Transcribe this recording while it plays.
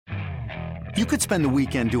You could spend the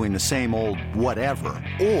weekend doing the same old whatever,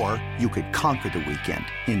 or you could conquer the weekend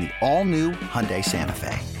in the all-new Hyundai Santa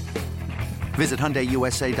Fe. Visit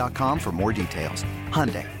HyundaiUSA.com for more details.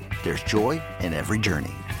 Hyundai, there's joy in every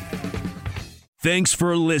journey. Thanks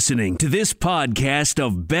for listening to this podcast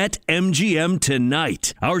of BetMGM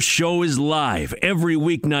Tonight. Our show is live every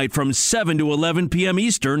weeknight from 7 to 11 p.m.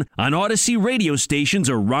 Eastern on Odyssey radio stations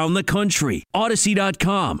around the country,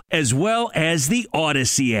 Odyssey.com, as well as the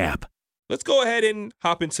Odyssey app. Let's go ahead and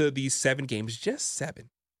hop into these 7 games, just 7.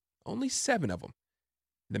 Only 7 of them.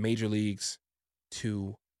 The major leagues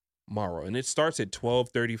tomorrow. And it starts at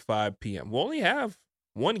 12:35 p.m. We'll only have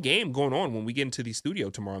one game going on when we get into the studio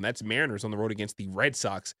tomorrow, and that's Mariners on the road against the Red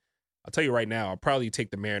Sox. I'll tell you right now, I'll probably take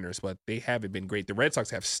the Mariners, but they haven't been great. The Red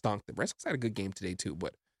Sox have stunk. The Red Sox had a good game today too,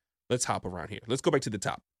 but let's hop around here. Let's go back to the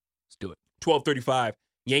top. Let's do it. 12:35,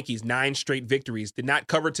 Yankees, 9 straight victories. Did not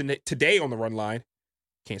cover today on the run line.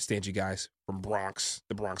 Can't stand you guys from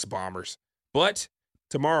the Bronx Bombers. But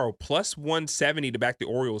tomorrow, plus 170 to back the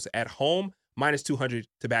Orioles at home, minus 200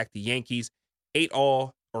 to back the Yankees. 8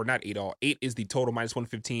 is the total, minus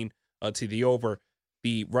 115 to the over.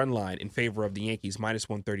 The run line in favor of the Yankees, minus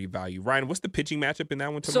 130 value. Ryan, what's the pitching matchup in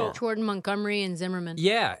that one tomorrow? So Jordan Montgomery and Zimmerman.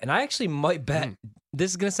 Yeah, and I actually might bet,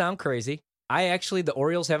 this is going to sound crazy, the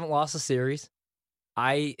Orioles haven't lost a series.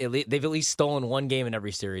 They've at least stolen one game in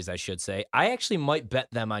every series, I should say. I actually might bet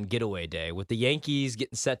them on getaway day. With the Yankees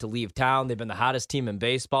getting set to leave town, they've been the hottest team in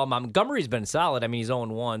baseball. Montgomery's been solid. I mean, he's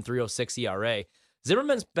 0-1, 3.06 ERA.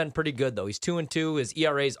 Zimmerman's been pretty good, though. He's 2-2. His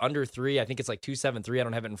ERA is under 3. I think it's like 2.73. I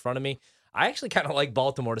don't have it in front of me. I actually kind of like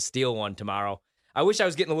Baltimore to steal one tomorrow. I wish I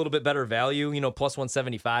was getting a little bit better value, plus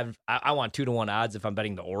 175. I want 2-1 odds if I'm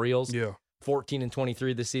betting the Orioles. Yeah.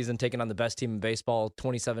 14-23 this season, taking on the best team in baseball,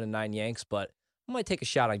 27-9 Yanks, but I might take a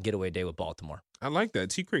shot on getaway day with Baltimore. I like that.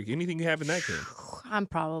 T-Creek, anything you have in that game? I'm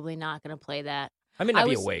probably not going to play that. I may not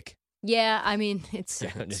be awake. Yeah, I mean, it's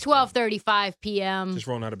 12:35 p.m. Just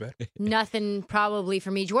rolling out of bed. Nothing probably for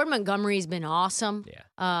me. Jordan Montgomery's been awesome.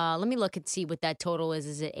 Yeah. Let me look and see what that total is.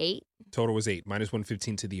 Is it 8? Total was 8, minus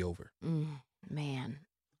 115 to the over. Man.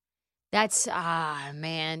 That's,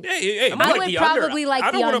 man. Hey, I would probably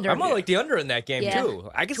like the under. I'm going to like the under in that game, too.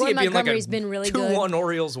 I can see it being like a been really 2-1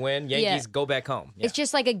 Orioles win. Yankees go back home. Yeah. It's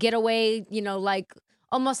just like a getaway, like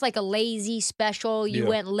almost like a lazy special. You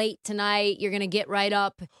went late tonight. You're going to get right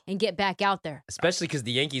up and get back out there. Especially because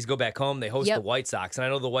the Yankees go back home. They host the White Sox. And I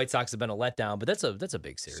know the White Sox have been a letdown, but that's a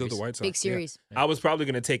big series. So the White Sox. Big series. Yeah. I was probably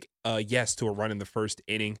going to take a yes to a run in the first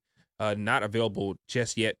inning. Not available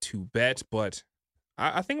just yet to bet, but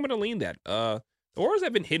I think I'm going to lean that. The Orioles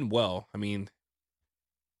have been hitting well. I mean,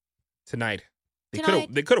 tonight.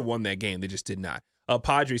 They could have won that game. They just did not.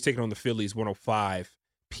 Padres taking on the Phillies, 1:05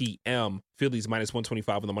 p.m. Phillies minus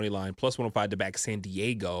 125 on the money line, plus 105 to back San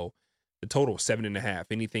Diego. The total 7.5.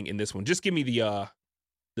 Anything in this one? Just give me the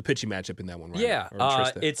pitching matchup in that one, right? Yeah,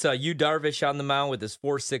 it's Yu Darvish on the mound with his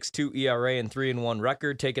 4.62 ERA and 3-1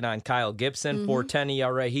 record, taking on Kyle Gibson, 4.10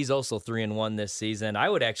 ERA. He's also 3-1 this season. I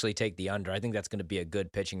would actually take the under. I think that's going to be a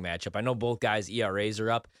good pitching matchup. I know both guys' ERAs are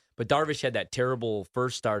up, but Darvish had that terrible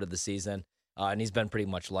first start of the season, and he's been pretty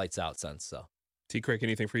much lights out since. So, T-Craig,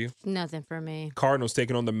 anything for you? Nothing for me. Cardinals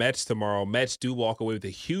taking on the Mets tomorrow. Mets do walk away with a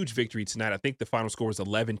huge victory tonight. I think the final score was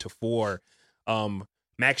 11-4.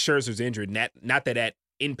 Max Scherzer's injured. Not that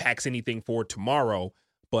impacts anything for tomorrow,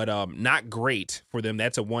 but not great for them.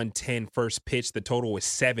 That's a 110 first pitch. The total is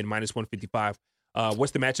 7, minus 155.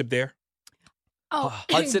 What's the matchup there?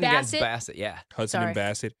 Hudson against Bassett. Yeah. Hudson and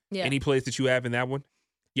Bassett. Yeah. Any plays that you have in that one?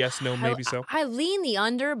 Yes, no, maybe so? I lean the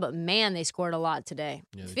under, but man, they scored a lot today.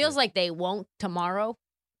 Yeah, Feels like they won't tomorrow,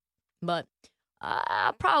 but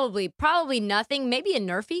probably nothing. Maybe a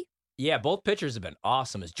nerfy. Yeah, both pitchers have been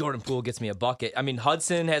awesome as Jordan Poole gets me a bucket. I mean,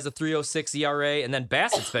 Hudson has a 3.06 ERA, and then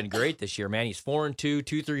Bassett's been great this year, man. He's 4-2,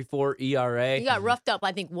 2.34 ERA. He got roughed up,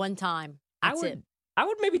 I think, one time. That's it. I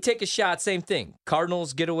would maybe take a shot. Same thing.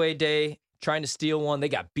 Cardinals getaway day, trying to steal one. They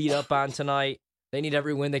got beat up on tonight. They need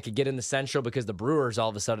every win they could get in the Central because the Brewers all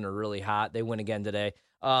of a sudden are really hot. They win again today.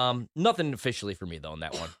 Nothing officially for me, though, in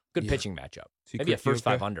that one. Good pitching matchup. Maybe a first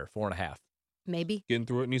 5 under, 4.5. Maybe. Getting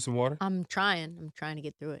through it. Need some water? I'm trying to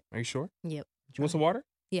get through it. Are you sure? Yep. Do you want some water?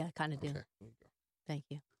 Yeah, kind of do. Okay. There you go. Thank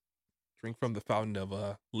you. Drink from the fountain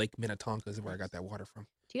of Lake Minnetonka is where I got that water from.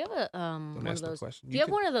 Do you have one of those? Question. Do you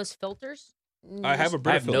have one of those filters? I have a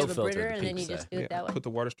Brita filter. no filter, and then you just do it that way. Put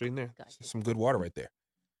the water straight in there. Gotcha. Some good water right there.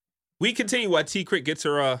 We continue while T-Crit gets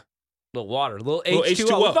her little water, little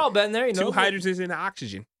H2O. We've all been there, 2 hydrogens and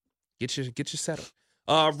oxygen. Get your settled.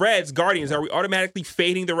 Reds, Guardians. Are we automatically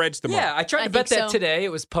fading the Reds tomorrow? Yeah, I tried to bet think that so. today.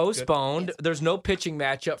 It was postponed. Yes. There's no pitching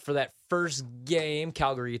matchup for that first game.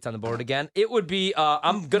 Calgary gets on the board again. It would be,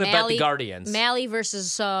 I'm going to bet the Guardians. Malley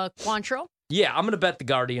versus Quantrill. Yeah, I'm going to bet the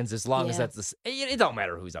Guardians as long as Yeah. that's the. It don't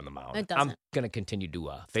matter who's on the mound. It doesn't. I'm going to continue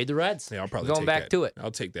to fade the Reds. Yeah, I'll probably going take back that. to it.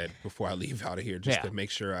 I'll take that before I leave out of here, just Yeah. to make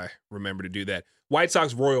sure I remember to do that. White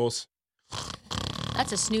Sox, Royals.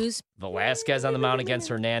 That's a snooze. Velasquez on the mound against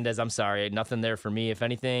Hernandez. I'm sorry, nothing there for me. If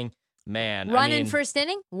anything, man, Run in first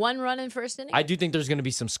inning? 1 run in first inning? I do think there's going to be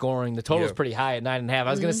some scoring. The total's Yeah. pretty high at 9.5. I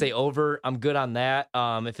was going to say over. I'm good on that.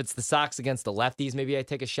 If it's the Sox against the lefties, maybe I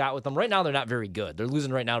take a shot with them. Right now, they're not very good. They're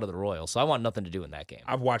losing right now to the Royals, so I want nothing to do in that game.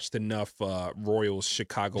 I've watched enough Royals,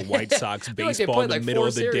 Chicago White Sox feel like they baseball played in the like middle 4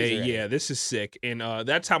 of the series day. already. Yeah, this is sick. And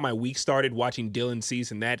that's how my week started, watching Dylan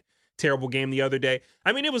Cease and that terrible game the other day.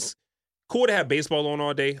 I mean, it was cool to have baseball on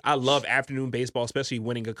all day. I love afternoon baseball, especially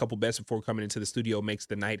winning a couple bets before coming into the studio makes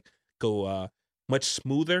the night go much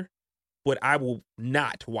smoother. But I will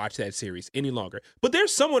not watch that series any longer. But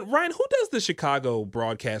there's someone, Ryan, who does the Chicago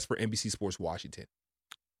broadcast for NBC Sports Washington?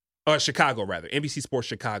 Chicago, rather. NBC Sports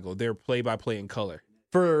Chicago. Their play-by-play in color.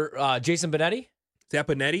 For Jason Benetti Is that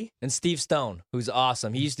Benetti? and Steve Stone, who's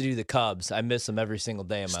awesome. He used to do the Cubs. I miss him every single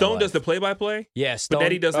day of my Stone life. does the play-by-play? Yeah, Stone.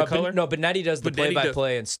 Benetti does the color? No, Benetti does the Benetti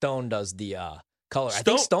play-by-play, and Stone does the color. I Stone-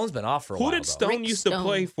 think Stone's been off for a Who while. did though. Stone Rick used to Stone.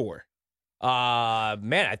 play for?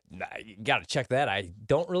 Man, I got to check that. I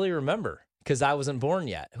don't really remember because I wasn't born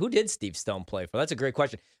yet. Who did Steve Stone play for? That's a great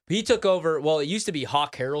question. He took over. Well, it used to be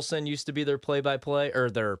Hawk Harrelson used to be their play-by-play or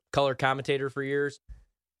their color commentator for years.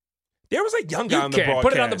 There was a young guy You on the can broadcast.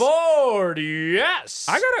 put it on the board. Yes.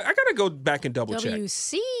 I gotta go back and double check.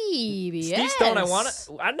 WCBS. Steve Stone. Now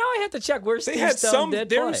I have to check where They Steve had Stone some. did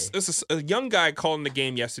There play. was a young guy calling the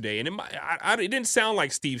game yesterday, and it didn't sound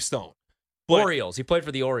like Steve Stone. But Orioles. He played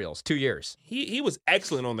for the Orioles 2 years. he was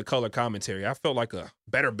excellent on the color commentary. I felt like a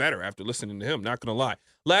better after listening to him. Not gonna lie.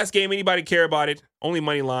 Last game, anybody care about it? Only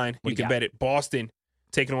money line. What You do you can got? bet it. Boston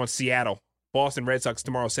taking on Seattle. Boston Red Sox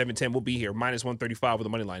tomorrow, 7:10. We'll be here. -135 with the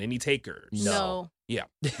money line. Any takers? No. Yeah.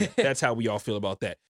 That's how we all feel about that.